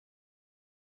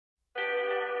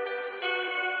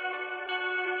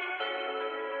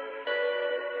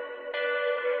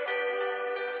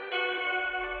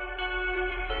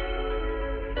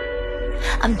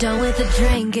I'm done with the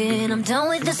drinking, I'm done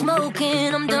with the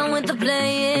smoking, I'm done with the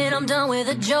playing, I'm done with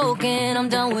the joking, I'm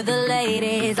done with the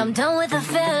ladies, I'm done with the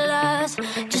fellas,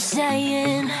 just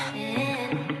saying.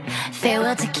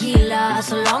 Farewell tequila,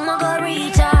 so long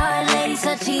margarita, lady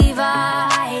sativa,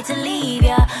 I hate to leave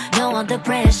ya, don't want the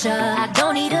pressure, I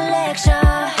don't need a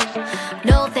lecture.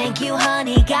 No thank you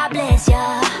honey, God bless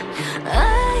ya.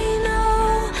 I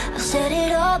know, I've said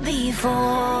it all before,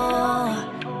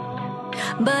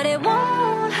 but it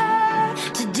won't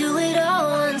hurt to do it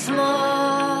all once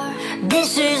more.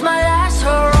 This is my life.